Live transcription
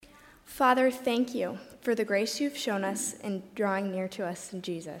Father, thank you for the grace you've shown us in drawing near to us in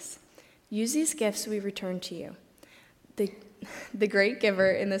Jesus. Use these gifts we return to you, the great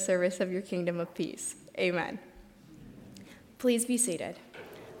giver in the service of your kingdom of peace. Amen. Please be seated.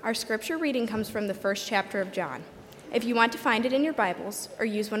 Our scripture reading comes from the first chapter of John. If you want to find it in your Bibles or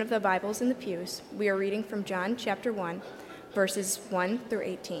use one of the Bibles in the pews, we are reading from John chapter 1, verses 1 through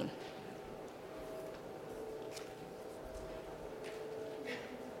 18.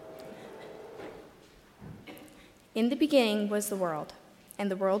 In the beginning was the world,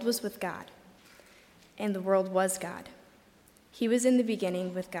 and the world was with God, and the world was God. He was in the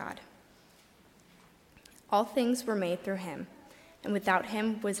beginning with God. All things were made through him, and without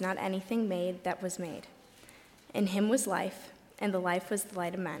him was not anything made that was made. In him was life, and the life was the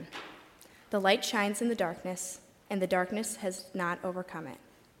light of men. The light shines in the darkness, and the darkness has not overcome it.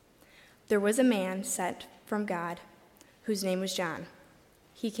 There was a man sent from God, whose name was John.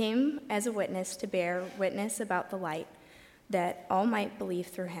 He came as a witness to bear witness about the light, that all might believe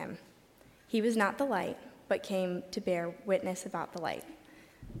through him. He was not the light, but came to bear witness about the light.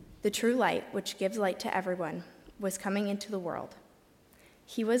 The true light, which gives light to everyone, was coming into the world.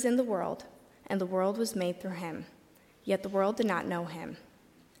 He was in the world, and the world was made through him, yet the world did not know him.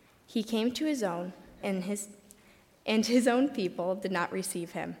 He came to his own, and his own people did not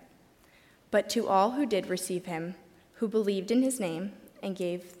receive him. But to all who did receive him, who believed in his name, and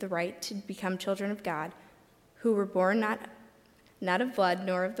gave the right to become children of God, who were born not of blood,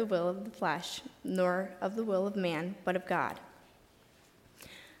 nor of the will of the flesh, nor of the will of man, but of God.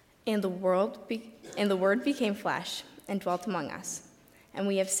 And the Word became flesh and dwelt among us, and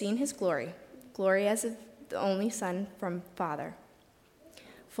we have seen his glory as of the only Son from Father,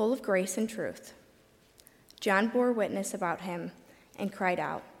 full of grace and truth. John bore witness about him and cried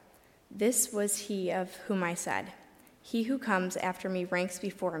out, "This was he of whom I said, 'He who comes after me ranks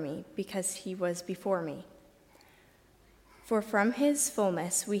before me, because he was before me.' For from his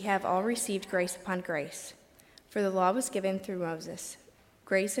fullness we have all received grace upon grace. For the law was given through Moses.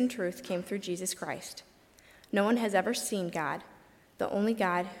 Grace and truth came through Jesus Christ. No one has ever seen God, the only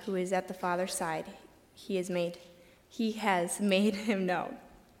God who is at the Father's side. He has made him known."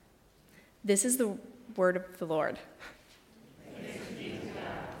 This is the word of the Lord.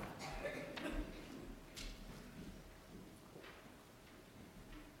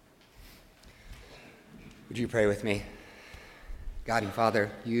 Would you pray with me? God and Father,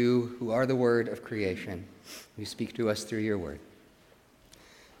 you who are the word of creation, you speak to us through your word.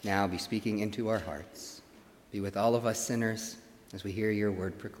 Now be speaking into our hearts. Be with all of us sinners as we hear your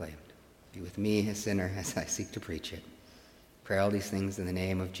word proclaimed. Be with me, a sinner, as I seek to preach it. Pray all these things in the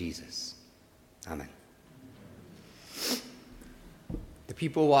name of Jesus. Amen. The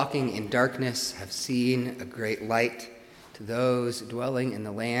people walking in darkness have seen a great light. To those dwelling in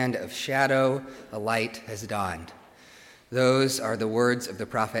the land of shadow, a light has dawned. Those are the words of the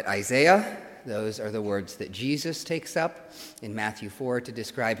prophet Isaiah. Those are the words that Jesus takes up in Matthew 4 to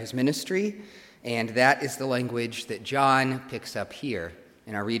describe his ministry. And that is the language that John picks up here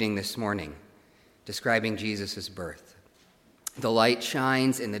in our reading this morning, describing Jesus' birth. The light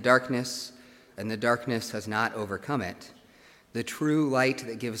shines in the darkness, and the darkness has not overcome it. The true light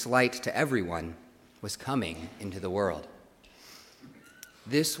that gives light to everyone was coming into the world.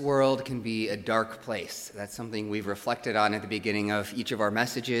 This world can be a dark place. That's something we've reflected on at the beginning of each of our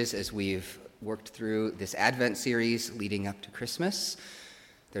messages as we've worked through this Advent series leading up to Christmas.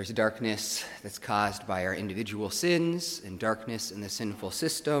 There's darkness that's caused by our individual sins, and darkness in the sinful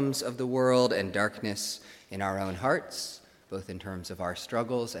systems of the world, and darkness in our own hearts, both in terms of our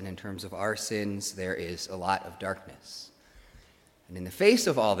struggles and in terms of our sins. There is a lot of darkness. And in the face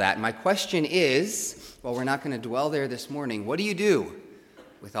of all that, my question is, well, we're not going to dwell there this morning. What do you do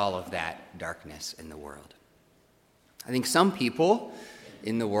with all of that darkness in the world? I think some people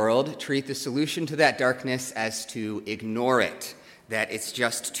in the world treat the solution to that darkness as to ignore it, that it's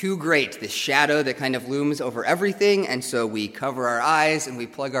just too great, this shadow that kind of looms over everything, and so we cover our eyes and we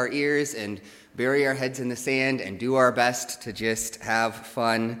plug our ears and bury our heads in the sand and do our best to just have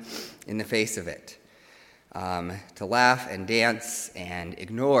fun in the face of it, to laugh and dance and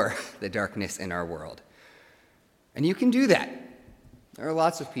ignore the darkness in our world. And you can do that. There are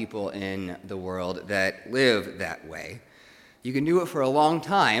lots of people in the world that live that way. You can do it for a long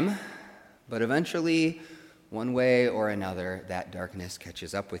time, but eventually, one way or another, that darkness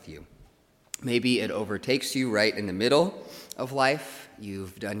catches up with you. Maybe it overtakes you right in the middle of life.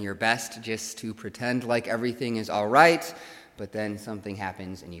 You've done your best just to pretend like everything is all right, but then something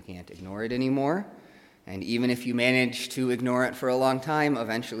happens and you can't ignore it anymore. And even if you manage to ignore it for a long time,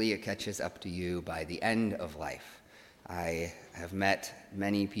 eventually it catches up to you by the end of life. I have met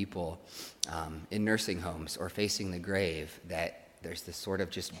many people in nursing homes or facing the grave that there's this sort of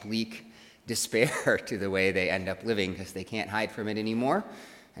just bleak despair to the way they end up living because they can't hide from it anymore.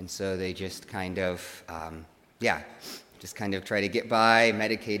 And so they just kind of, try to get by,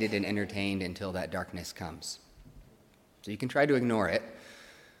 medicated and entertained until that darkness comes. So you can try to ignore it,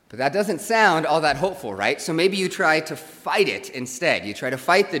 but that doesn't sound all that hopeful, right? So maybe you try to fight it instead. You try to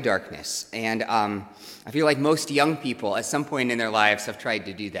fight the darkness. And I feel like most young people at some point in their lives have tried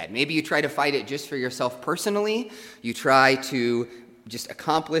to do that. Maybe you try to fight it just for yourself personally. You try to just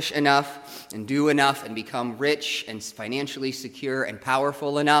accomplish enough and do enough and become rich and financially secure and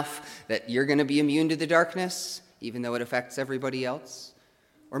powerful enough that you're going to be immune to the darkness, even though it affects everybody else.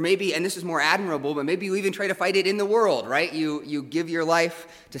 Or maybe, and this is more admirable, but maybe you even try to fight it in the world, right? You give your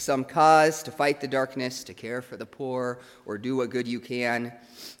life to some cause to fight the darkness, to care for the poor, or do what good you can.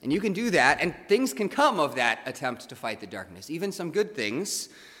 And you can do that, and things can come of that attempt to fight the darkness, even some good things.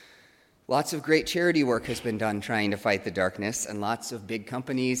 Lots of great charity work has been done trying to fight the darkness, and lots of big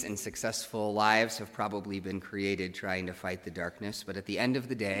companies and successful lives have probably been created trying to fight the darkness. But at the end of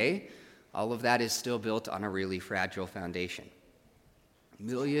the day, all of that is still built on a really fragile foundation.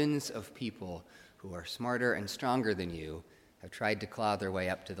 Millions of people who are smarter and stronger than you have tried to claw their way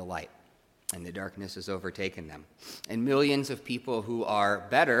up to the light, and the darkness has overtaken them. And millions of people who are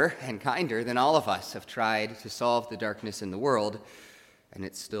better and kinder than all of us have tried to solve the darkness in the world, and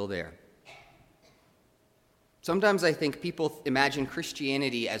it's still there. Sometimes I think people imagine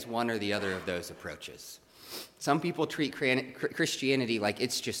Christianity as one or the other of those approaches. Some people treat Christianity like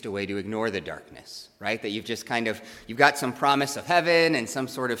it's just a way to ignore the darkness, right? That you've got some promise of heaven and some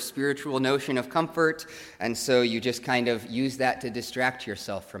sort of spiritual notion of comfort, and so you just kind of use that to distract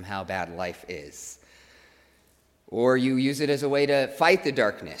yourself from how bad life is. Or you use it as a way to fight the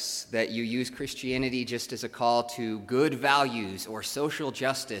darkness, that you use Christianity just as a call to good values or social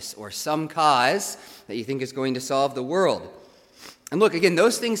justice or some cause that you think is going to solve the world. And look, again,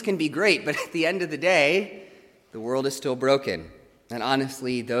 those things can be great, but at the end of the day, the world is still broken. And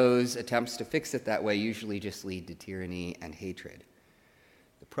honestly, those attempts to fix it that way usually just lead to tyranny and hatred.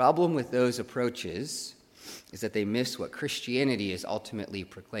 The problem with those approaches is that they miss what Christianity is ultimately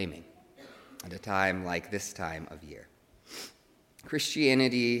proclaiming at a time like this time of year.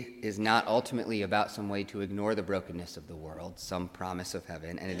 Christianity is not ultimately about some way to ignore the brokenness of the world, some promise of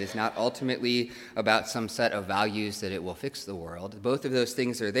heaven, and it is not ultimately about some set of values that it will fix the world. Both of those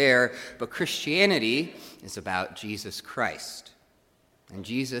things are there, but Christianity is about Jesus Christ, and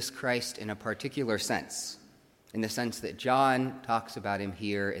Jesus Christ in a particular sense, in the sense that John talks about him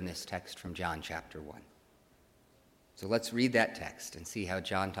here in this text from John chapter 1. So let's read that text and see how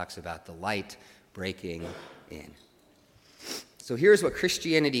John talks about the light breaking in. So here's what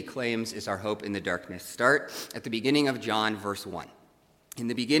Christianity claims is our hope in the darkness. Start at the beginning of John, verse 1. In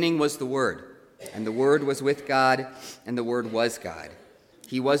the beginning was the Word, and the Word was with God, and the Word was God.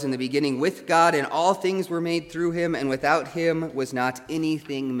 He was in the beginning with God, and all things were made through him, and without him was not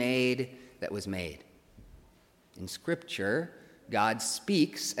anything made that was made. In Scripture, God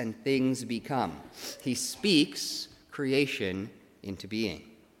speaks and things become. He speaks creation into being.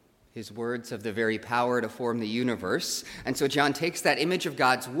 His words have the very power to form the universe. And so John takes that image of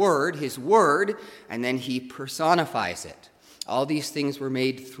God's word, his word, and then he personifies it. All these things were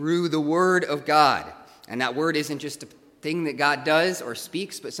made through the word of God. And that word isn't just a thing that God does or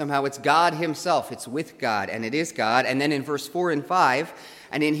speaks, but somehow it's God himself. It's with God, and it is God. And then in verse 4 and 5,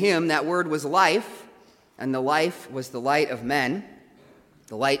 and in him that word was life, and the life was the light of men.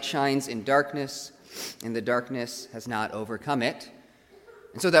 The light shines in darkness, and the darkness has not overcome it.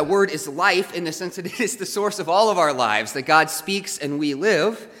 And so that word is life in the sense that it is the source of all of our lives, that God speaks and we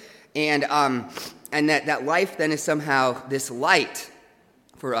live, and that life then is somehow this light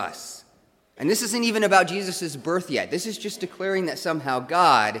for us. And this isn't even about Jesus' birth yet. This is just declaring that somehow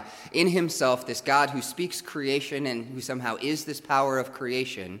God in himself, this God who speaks creation and who somehow is this power of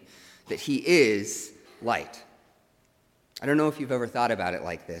creation, that he is light. I don't know if you've ever thought about it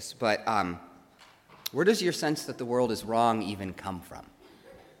like this, but where does your sense that the world is wrong even come from?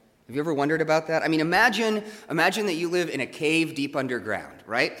 Have you ever wondered about that? I mean, imagine that you live in a cave deep underground,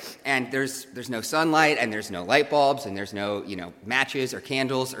 right? And there's no sunlight, and there's no light bulbs, and there's no, matches or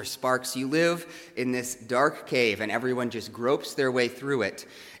candles or sparks. You live in this dark cave, and everyone just gropes their way through it.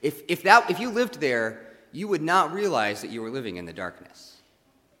 If you lived there, you would not realize that you were living in the darkness.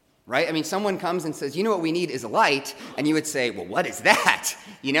 Right? I mean, someone comes and says, what we need is a light, and you would say, well, what is that?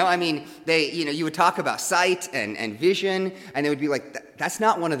 You would talk about sight and vision, and it would be like, that's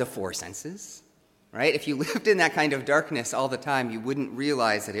not one of the four senses, right? If you lived in that kind of darkness all the time, you wouldn't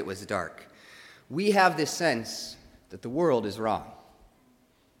realize that it was dark. We have this sense that the world is wrong.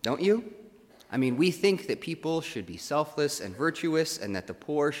 Don't you? I mean, we think that people should be selfless and virtuous and that the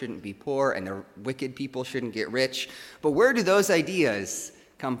poor shouldn't be poor and the wicked people shouldn't get rich. But where do those ideas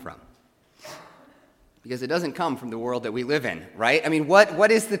come from? Because it doesn't come from the world that we live in, right? I mean,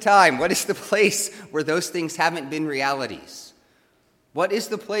 what is the time? What is the place where those things haven't been realities? What is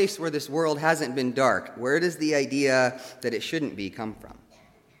the place where this world hasn't been dark? Where does the idea that it shouldn't be come from?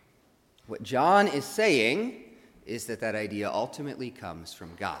 What John is saying is that idea ultimately comes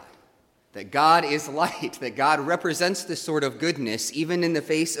from God. That God is light, that God represents this sort of goodness, even in the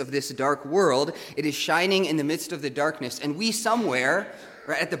face of this dark world. It is shining in the midst of the darkness, and we somewhere,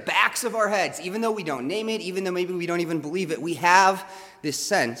 right, at the backs of our heads, even though we don't name it, even though maybe we don't even believe it, we have this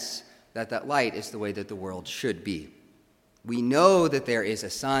sense that light is the way that the world should be. We know that there is a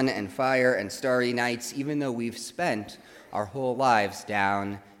sun and fire and starry nights, even though we've spent our whole lives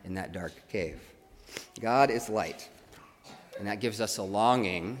down in that dark cave. God is light, and that gives us a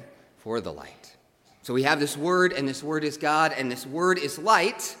longing for the light. So we have this word, and this word is God, and this word is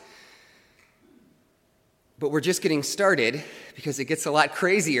light, but we're just getting started because it gets a lot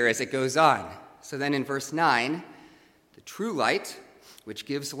crazier as it goes on. So then in verse 9, the true light, which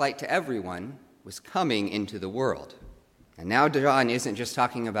gives light to everyone, was coming into the world. And now John isn't just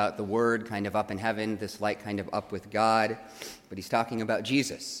talking about the word kind of up in heaven, this light kind of up with God, but he's talking about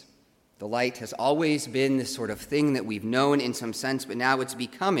Jesus. The light has always been this sort of thing that we've known in some sense, but now it's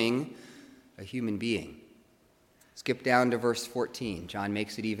becoming a human being. Skip down to verse 14. John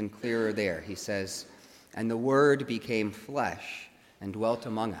makes it even clearer there. He says, "And the Word became flesh and dwelt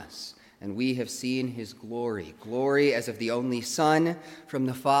among us, and we have seen his glory, glory as of the only Son from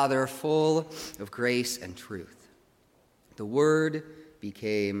the Father, full of grace and truth." The Word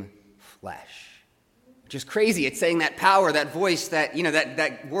became flesh. Just crazy. It's saying that power, that voice, that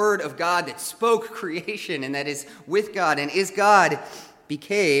word of God that spoke creation and that is with God and is God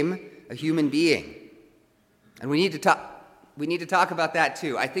became a human being. And we need to talk about that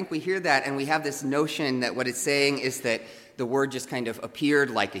too. I think we hear that and we have this notion that what it's saying is that the word just kind of appeared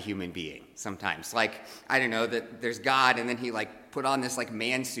like a human being sometimes. Like, I don't know, that there's God and then he put on this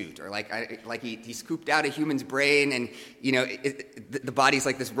man suit, or he scooped out a human's brain, and the body's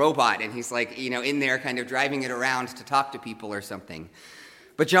like this robot, and he's in there kind of driving it around to talk to people or something.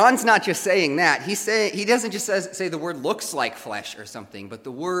 But John's not just saying that. He doesn't just say the word looks like flesh or something, but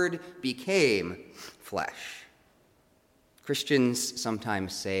the word became flesh. Christians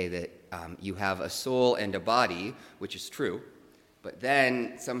sometimes say that you have a soul and a body, which is true. But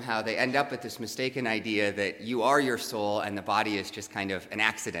then somehow they end up with this mistaken idea that you are your soul and the body is just kind of an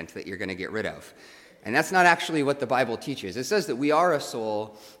accident that you're going to get rid of. And that's not actually what the Bible teaches. It says that we are a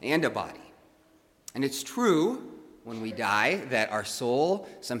soul and a body. And it's true when we die that our soul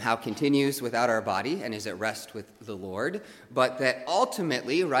somehow continues without our body and is at rest with the Lord, but that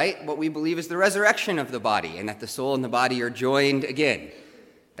ultimately, right, what we believe is the resurrection of the body and that the soul and the body are joined again.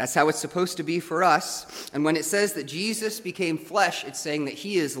 That's how it's supposed to be for us. And when it says that Jesus became flesh, it's saying that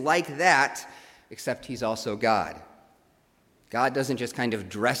he is like that, except he's also God. God doesn't just kind of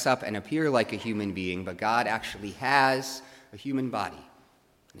dress up and appear like a human being, but God actually has a human body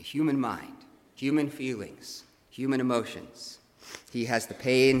and a human mind, human feelings, human emotions. He has the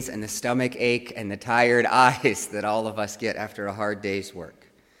pains and the stomach ache and the tired eyes that all of us get after a hard day's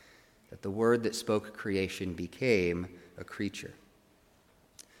work. That the word that spoke creation became a creature.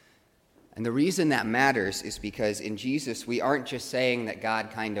 And the reason that matters is because in Jesus, we aren't just saying that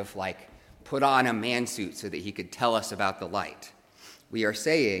God kind of put on a man suit so that he could tell us about the light. We are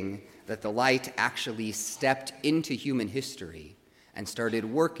saying that the light actually stepped into human history and started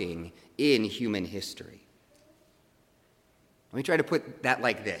working in human history. Let me try to put that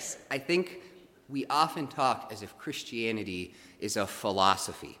like this. I think we often talk as if Christianity is a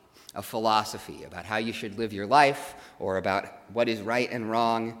philosophy about how you should live your life or about what is right and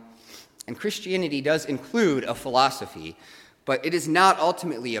wrong. And Christianity does include a philosophy, but it is not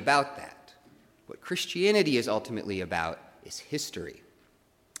ultimately about that. What Christianity is ultimately about is history.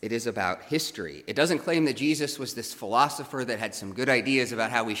 It is about history. It doesn't claim that Jesus was this philosopher that had some good ideas about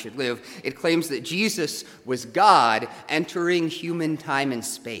how we should live. It claims that Jesus was God entering human time and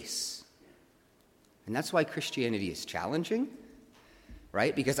space. And that's why Christianity is challenging.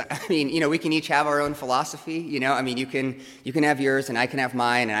 Right? Because, we can each have our own philosophy. You can have yours and I can have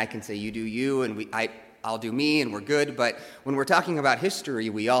mine, and I can say you do you and I'll do me and we're good. But when we're talking about history,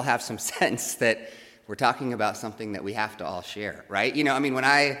 we all have some sense that we're talking about something that we have to all share, right? When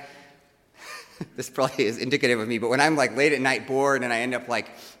I this probably is indicative of me, but when I'm like late at night bored and I end up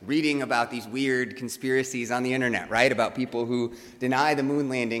like reading about these weird conspiracies on the internet, right, about people who deny the moon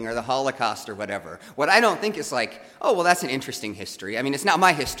landing or the Holocaust or whatever, what I don't think is like, oh, well, that's an interesting history. I mean, it's not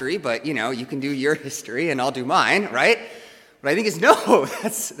my history, but, you can do your history and I'll do mine, right? What I think is, no,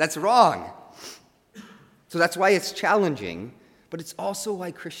 that's wrong. So that's why it's challenging, but it's also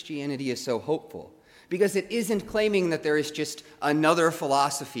why Christianity is so hopeful. Because it isn't claiming that there is just another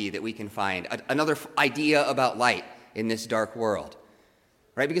philosophy that we can find, another idea about light in this dark world,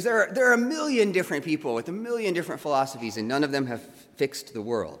 right? Because there are a million different people with a million different philosophies, and none of them have fixed the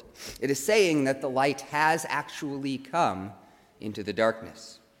world. It is saying that the light has actually come into the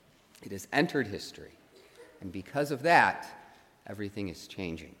darkness. It has entered history, and because of that, everything is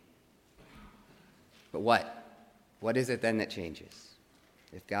changing. But what? What is it then that changes?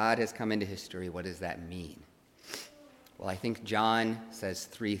 If God has come into history, what does that mean? Well, I think John says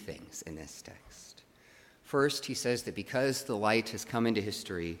three things in this text. First, he says that because the light has come into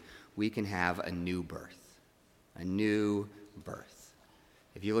history, we can have a new birth. A new birth.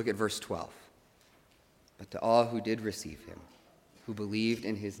 If you look at verse 12, but to all who did receive him, who believed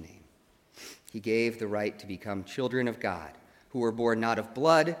in his name, he gave the right to become children of God, who were born not of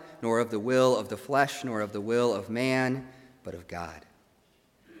blood, nor of the will of the flesh, nor of the will of man, but of God.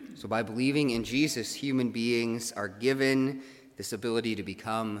 So by believing in Jesus, human beings are given this ability to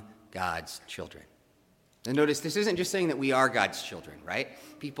become God's children. And notice, this isn't just saying that we are God's children, right?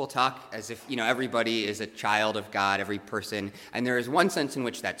 People talk as if, everybody is a child of God, every person. And there is one sense in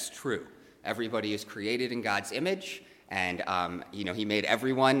which that's true. Everybody is created in God's image, and, he made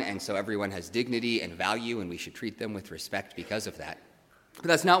everyone, and so everyone has dignity and value, and we should treat them with respect because of that. But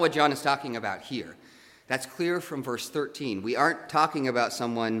that's not what John is talking about here. That's clear from verse 13. We aren't talking about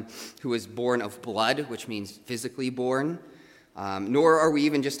someone who is born of blood, which means physically born, nor are we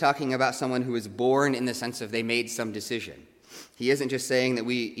even just talking about someone who is born in the sense of they made some decision. He isn't just saying that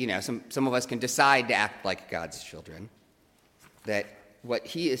we, some of us can decide to act like God's children. That what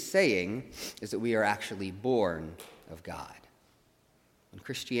he is saying is that we are actually born of God. When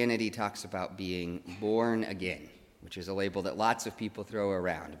Christianity talks about being born again, which is a label that lots of people throw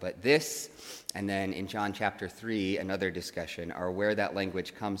around. But this, and then in John chapter 3, another discussion, are where that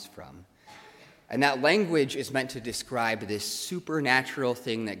language comes from. And that language is meant to describe this supernatural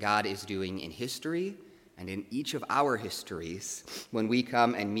thing that God is doing in history and in each of our histories when we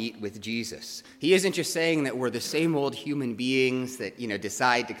come and meet with Jesus. He isn't just saying that we're the same old human beings that,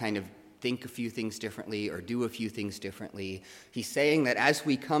 decide to kind of think a few things differently or do a few things differently. He's saying that as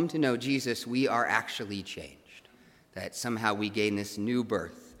we come to know Jesus, we are actually changed. That somehow we gain this new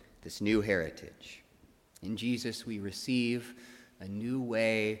birth, this new heritage. In Jesus, we receive a new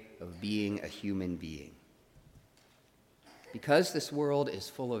way of being a human being. Because this world is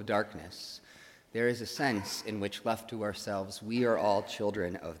full of darkness, there is a sense in which, left to ourselves, we are all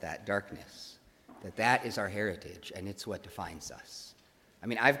children of that darkness. That is our heritage, and it's what defines us. I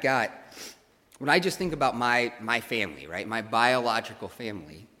mean, when I just think about my family, right, my biological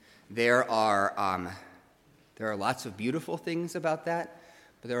family, there are lots of beautiful things about that,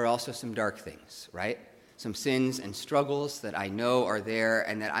 but there are also some dark things, right? Some sins and struggles that I know are there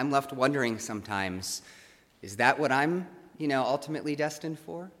and that I'm left wondering sometimes, is that what I'm, ultimately destined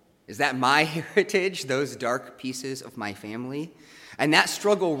for? Is that my heritage, those dark pieces of my family? And that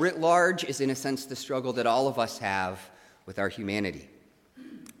struggle writ large is, in a sense, the struggle that all of us have with our humanity.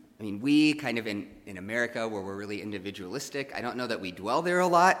 I mean, we kind of in America, where we're really individualistic, I don't know that we dwell there a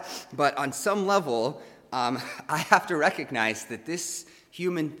lot, but on some level, I have to recognize that this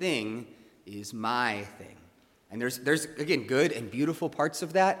human thing is my thing. And there's again, good and beautiful parts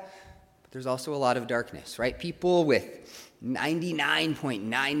of that, but there's also a lot of darkness, right? People with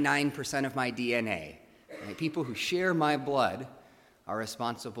 99.99% of my DNA, right? People who share my blood are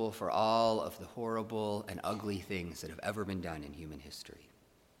responsible for all of the horrible and ugly things that have ever been done in human history.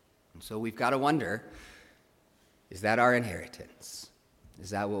 And so we've got to wonder, is that our inheritance? Is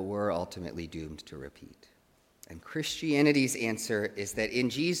that what we're ultimately doomed to repeat? And Christianity's answer is that in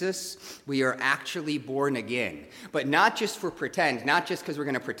Jesus, we are actually born again. But not just for pretend, not just because we're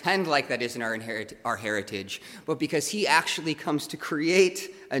going to pretend like that isn't our heritage, but because he actually comes to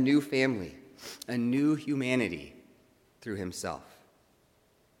create a new family, a new humanity through himself.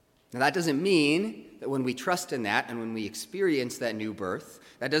 Now, that doesn't mean that when we trust in that and when we experience that new birth,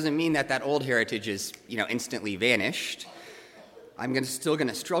 that doesn't mean that old heritage is, instantly vanished. I'm still going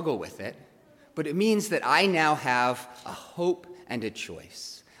to struggle with it. But it means that I now have a hope and a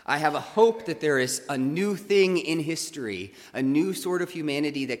choice. I have a hope that there is a new thing in history, a new sort of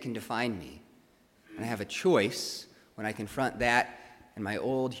humanity that can define me. And I have a choice when I confront that and my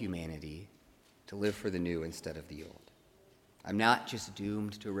old humanity to live for the new instead of the old. I'm not just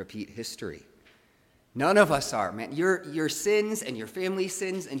doomed to repeat history. None of us are, man. Your sins and your family's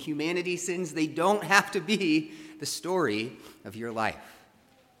sins and humanity's sins, they don't have to be the story of your life.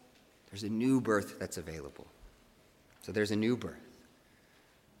 There's a new birth that's available. So there's a new birth.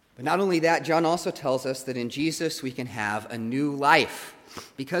 But not only that, John also tells us that in Jesus we can have a new life.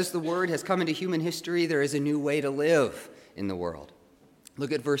 Because the Word has come into human history, there is a new way to live in the world.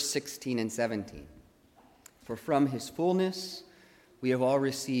 Look at verse 16 and 17. For from his fullness we have all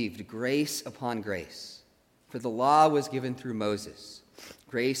received grace upon grace. For the law was given through Moses.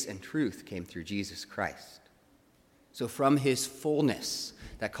 Grace and truth came through Jesus Christ. So from his fullness,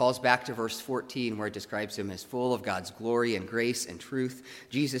 that calls back to verse 14 where it describes him as full of God's glory and grace and truth.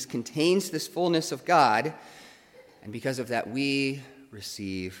 Jesus contains this fullness of God, and because of that we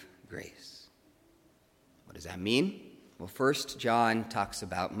receive grace. What does that mean? Well, first, John talks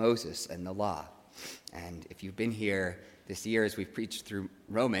about Moses and the law. And if you've been here this year as we've preached through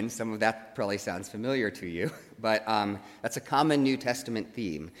Romans, some of that probably sounds familiar to you, but that's a common New Testament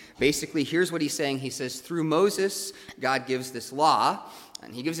theme. Basically, here's what he's saying. He says, through Moses, God gives this law,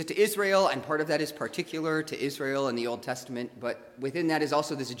 and he gives it to Israel, and part of that is particular to Israel in the Old Testament, but within that is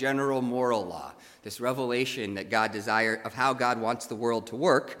also this general moral law, this revelation that God desires of how God wants the world to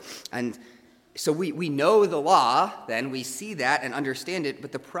work. And so we know the law, then we see that and understand it,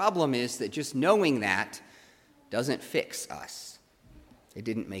 but the problem is that just knowing that doesn't fix us. It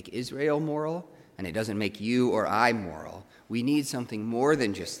didn't make Israel moral, and it doesn't make you or I moral. We need something more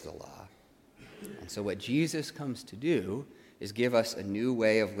than just the law. And so what Jesus comes to do is give us a new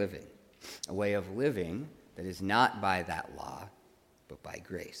way of living, a way of living that is not by that law, but by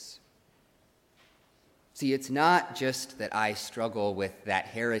grace. See, it's not just that I struggle with that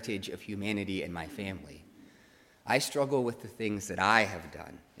heritage of humanity in my family. I struggle with the things that I have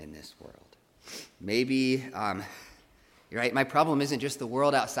done in this world. Maybe, you're right, my problem isn't just the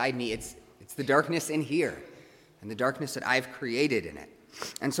world outside me, it's the darkness in here and the darkness that I've created in it.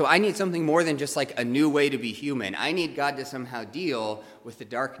 And so I need something more than just like a new way to be human. I need God to somehow deal with the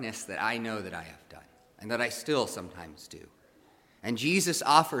darkness that I know that I have done and that I still sometimes do. And Jesus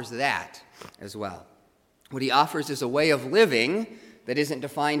offers that as well. What he offers is a way of living that isn't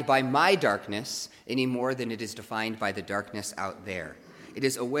defined by my darkness any more than it is defined by the darkness out there. It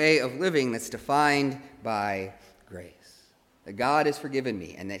is a way of living that's defined by grace. That God has forgiven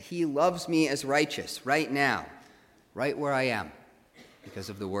me and that he loves me as righteous right now, right where I am, because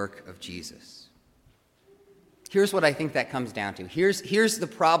of the work of Jesus. Here's what I think that comes down to. Here's the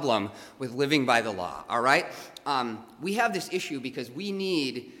problem with living by the law, all right? We have this issue because we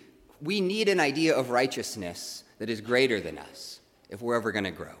need an idea of righteousness that is greater than us if we're ever going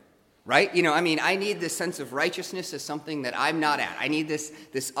to grow, right? I need this sense of righteousness as something that I'm not at. I need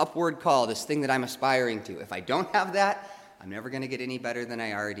this upward call, this thing that I'm aspiring to. If I don't have that, I'm never going to get any better than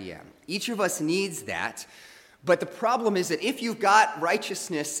I already am. Each of us needs that, but the problem is that if you've got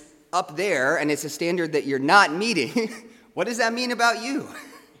righteousness up there and it's a standard that you're not meeting, what does that mean about you,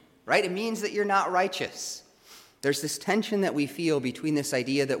 right? It means that you're not righteous. There's this tension that we feel between this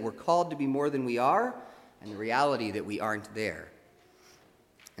idea that we're called to be more than we are and the reality that we aren't there.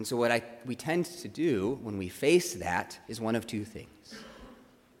 And so what we tend to do when we face that is one of two things.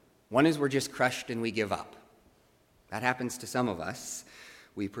 One is we're just crushed and we give up. That happens to some of us.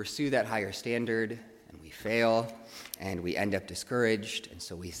 We pursue that higher standard and we fail and we end up discouraged, and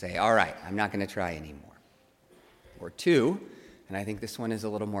so we say, all right, I'm not going to try anymore. Or two, and I think this one is a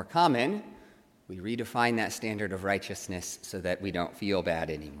little more common, we redefine that standard of righteousness so that we don't feel bad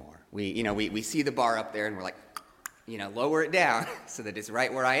anymore. We see the bar up there and we're like, lower it down so that it's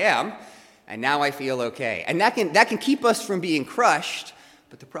right where I am, and now I feel okay. And that can keep us from being crushed,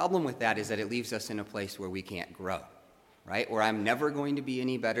 but the problem with that is that it leaves us in a place where we can't grow, right? Where I'm never going to be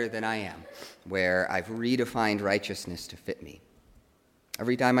any better than I am, where I've redefined righteousness to fit me.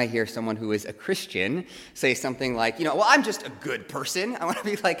 Every time I hear someone who is a Christian say something like, well, I'm just a good person, I want to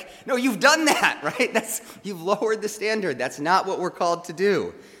be like, no, you've done that, right? You've lowered the standard. That's not what we're called to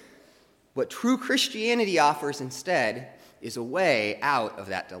do. What true Christianity offers instead is a way out of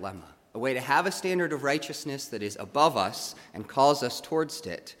that dilemma, a way to have a standard of righteousness that is above us and calls us towards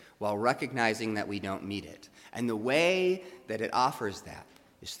it while recognizing that we don't meet it. And the way that it offers that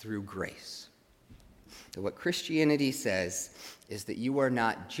is through grace. So what Christianity says is that you are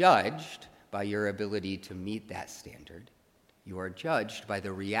not judged by your ability to meet that standard. You are judged by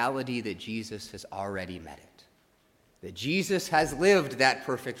the reality that Jesus has already met it. That Jesus has lived that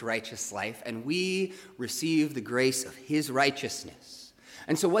perfect righteous life, and we receive the grace of his righteousness.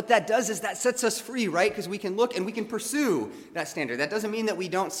 And so what that does is that sets us free, right? Because we can look and we can pursue that standard. That doesn't mean that we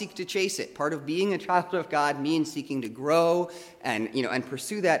don't seek to chase it. Part of being a child of God means seeking to grow and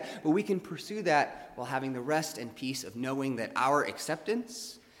pursue that. But we can pursue that while having the rest and peace of knowing that our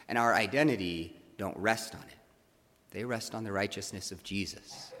acceptance and our identity don't rest on it. They rest on the righteousness of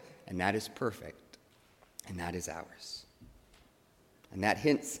Jesus. And that is perfect. And that is ours. And that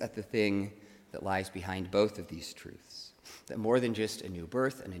hints at the thing that lies behind both of these truths. That more than just a new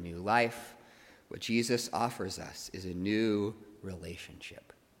birth and a new life, what Jesus offers us is a new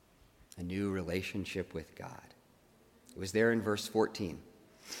relationship with God. It was there in verse 14.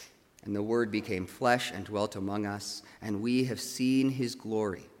 And the Word became flesh and dwelt among us, and we have seen his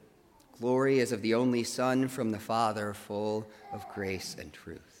glory. Glory as of the only Son from the Father, full of grace and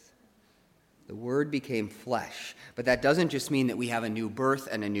truth. The Word became flesh, but that doesn't just mean that we have a new birth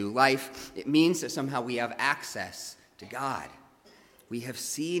and a new life. It means that somehow we have access to God. We have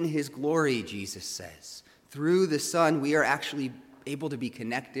seen his glory, Jesus says. Through the Son, we are actually able to be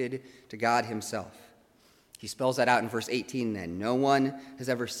connected to God himself. He spells that out in verse 18 then. No one has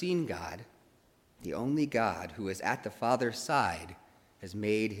ever seen God. The only God who is at the Father's side has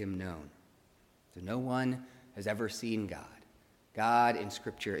made him known. So no one has ever seen God. God in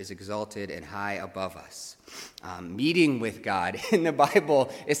Scripture is exalted and high above us. Meeting with God in the Bible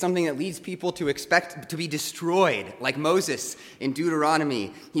is something that leads people to expect to be destroyed, like Moses in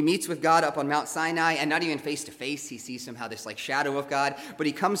Deuteronomy. He meets with God up on Mount Sinai, and not even face to face. He sees somehow this shadow of God, but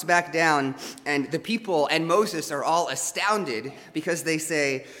he comes back down, and the people and Moses are all astounded because they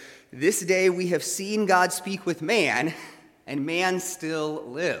say, "This day we have seen God speak with man, and man still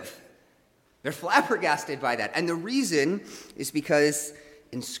live." They're flabbergasted by that. And the reason is because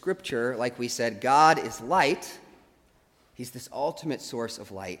in Scripture, like we said, God is light. He's this ultimate source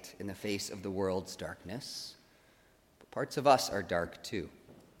of light in the face of the world's darkness. But parts of us are dark too.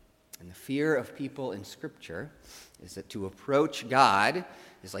 And the fear of people in Scripture is that to approach God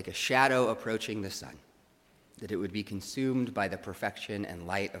is like a shadow approaching the sun, that it would be consumed by the perfection and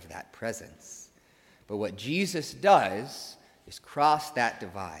light of that presence. But what Jesus does is cross that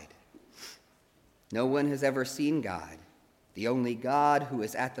divide. No one has ever seen God. The only God who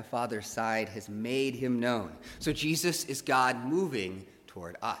is at the Father's side has made him known. So Jesus is God moving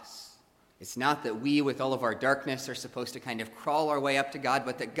toward us. It's not that we, with all of our darkness, are supposed to kind of crawl our way up to God,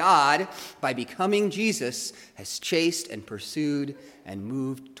 but that God, by becoming Jesus, has chased and pursued and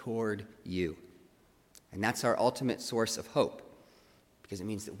moved toward you. And that's our ultimate source of hope, because it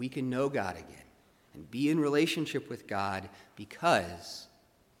means that we can know God again and be in relationship with God because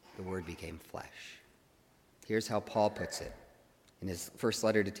the Word became flesh. Here's how Paul puts it in his first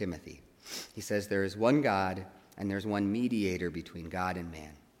letter to Timothy. He says, there is one God and there's one mediator between God and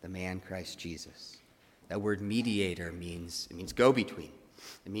man, the man Christ Jesus. That word mediator means go-between.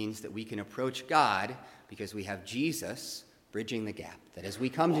 It means that we can approach God because we have Jesus bridging the gap. That as we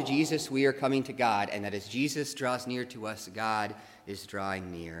come to Jesus, we are coming to God, and that as Jesus draws near to us, God is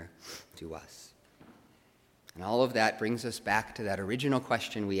drawing near to us. And all of that brings us back to that original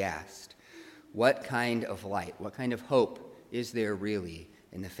question we asked. What kind of light, what kind of hope is there really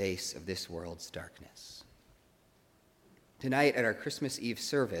in the face of this world's darkness? Tonight at our Christmas Eve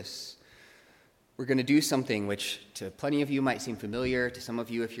service, we're going to do something which to plenty of you might seem familiar, to some of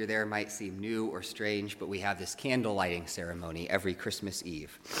you, if you're there, might seem new or strange, but we have this candle lighting ceremony every Christmas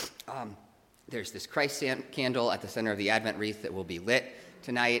Eve. There's this Christ candle at the center of the Advent wreath that will be lit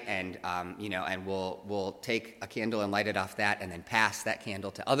tonight, and we'll take a candle and light it off that, and then pass that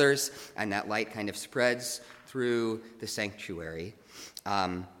candle to others, and that light kind of spreads through the sanctuary,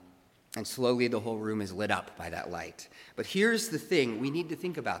 and slowly the whole room is lit up by that light. But here's the thing: we need to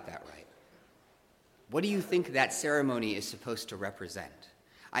think about that, right? What do you think that ceremony is supposed to represent?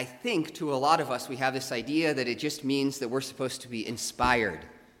 I think to a lot of us we have this idea that it just means that we're supposed to be inspired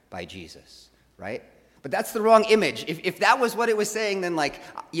by Jesus, right? But that's the wrong image. If that was what it was saying, then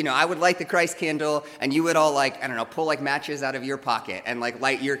I would light the Christ candle and you would all pull matches out of your pocket and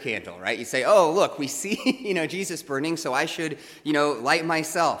light your candle, right? You say, oh, look, we see, Jesus burning, so I should, light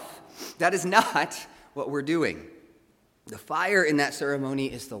myself. That is not what we're doing. The fire in that ceremony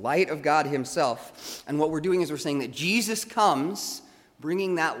is the light of God himself. And what we're doing is we're saying that Jesus comes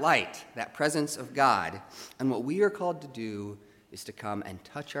bringing that light, that presence of God. And what we are called to do is to come and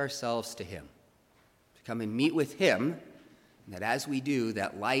touch ourselves to him. Come and meet with him, and that as we do,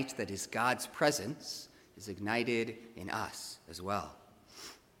 that light that is God's presence is ignited in us as well.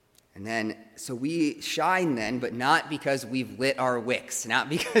 And then, so we shine then, but not because we've lit our wicks, not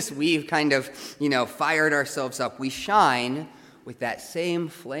because we've kind of, fired ourselves up. We shine with that same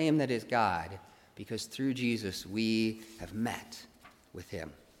flame that is God, because through Jesus we have met with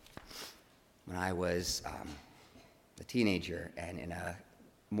him. When I was a teenager and in a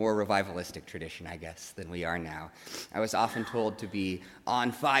more revivalistic tradition, I guess, than we are now, I was often told to be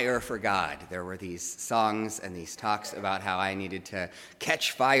on fire for God. There were these songs and these talks about how I needed to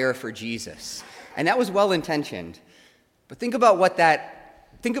catch fire for Jesus. And that was well-intentioned. But think about what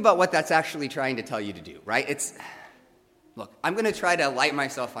that's actually trying to tell you to do, right? Look, I'm going to try to light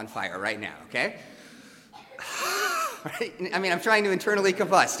myself on fire right now, okay? Right? I mean, I'm trying to internally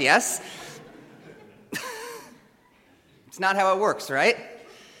combust, yes? It's not how it works, right?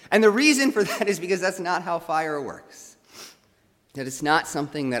 And the reason for that is because that's not how fire works. That it's not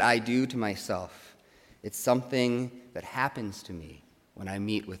something that I do to myself. It's something that happens to me when I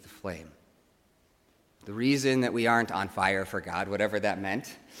meet with the flame. The reason that we aren't on fire for God, whatever that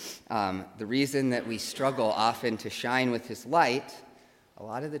meant, the reason that we struggle often to shine with his light, a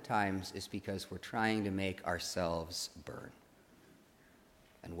lot of the times is because we're trying to make ourselves burn.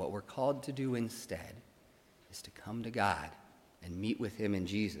 And what we're called to do instead is to come to God and meet with him in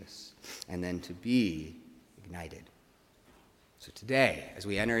Jesus, and then to be ignited. So today, as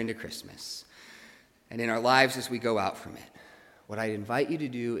we enter into Christmas, and in our lives as we go out from it, what I'd invite you to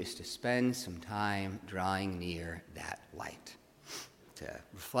do is to spend some time drawing near that light, to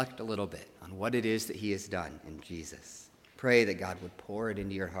reflect a little bit on what it is that he has done in Jesus. Pray that God would pour it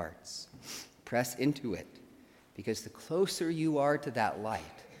into your hearts. Press into it, because the closer you are to that light,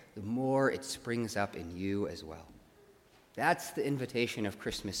 the more it springs up in you as well. That's the invitation of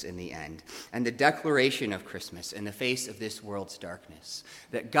Christmas in the end, and the declaration of Christmas in the face of this world's darkness,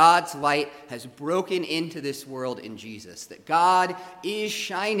 that God's light has broken into this world in Jesus, that God is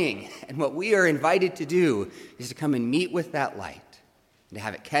shining, and what we are invited to do is to come and meet with that light, and to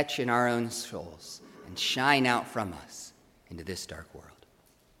have it catch in our own souls and shine out from us into this dark world.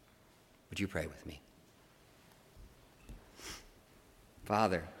 Would you pray with me?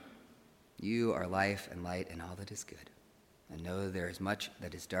 Father, you are life and light and all that is good. And know there is much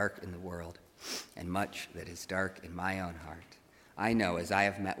that is dark in the world and much that is dark in my own heart. I know as I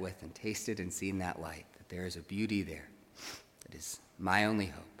have met with and tasted and seen that light that there is a beauty there that is my only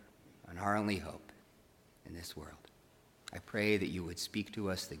hope and our only hope in this world. I pray that you would speak to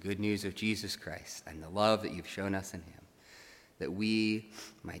us the good news of Jesus Christ and the love that you've shown us in him, that we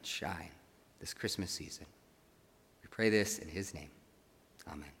might shine this Christmas season. We pray this in his name.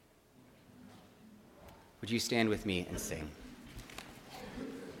 Amen. Would you stand with me and sing?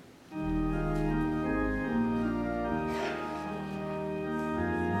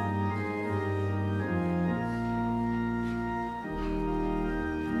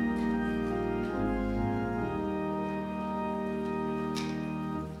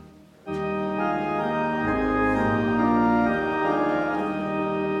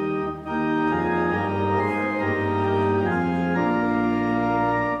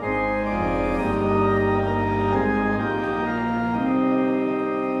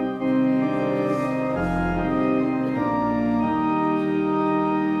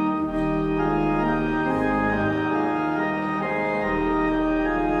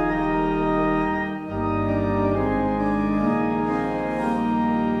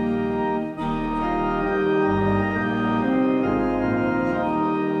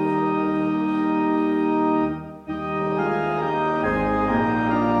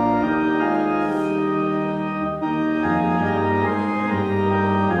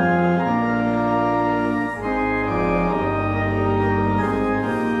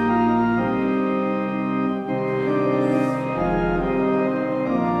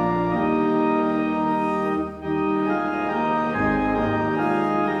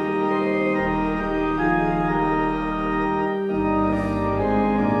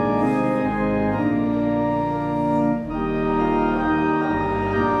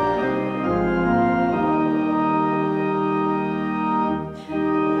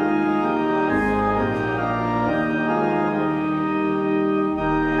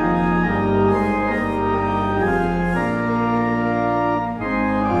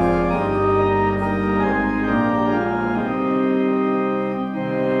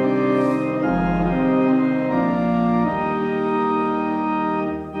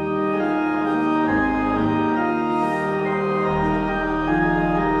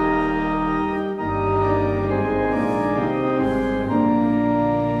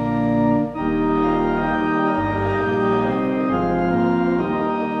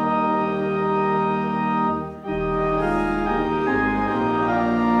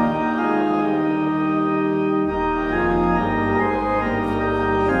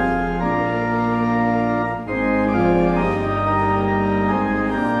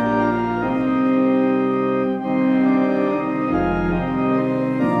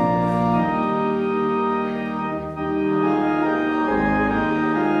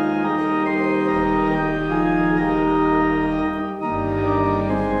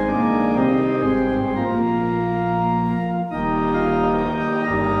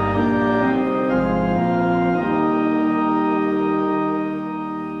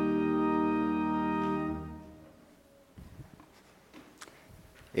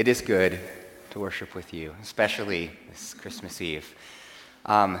 It is good to worship with you, especially this Christmas Eve.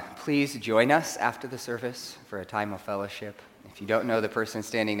 Please join us after the service for a time of fellowship. If you don't know the person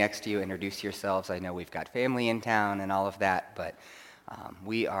standing next to you, introduce yourselves. I know we've got family in town and all of that, but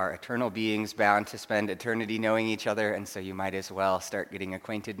we are eternal beings bound to spend eternity knowing each other, and so you might as well start getting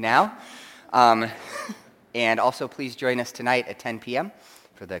acquainted now. And also please join us tonight at 10 p.m.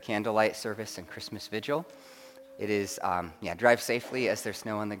 for the candlelight service and Christmas vigil. It is, drive safely as there's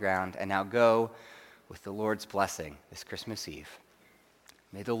snow on the ground, and now go with the Lord's blessing this Christmas Eve.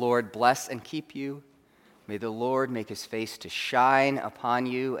 May the Lord bless and keep you. May the Lord make his face to shine upon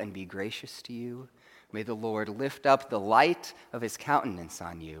you and be gracious to you. May the Lord lift up the light of his countenance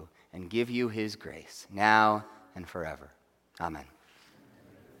on you and give you his grace, now and forever. Amen.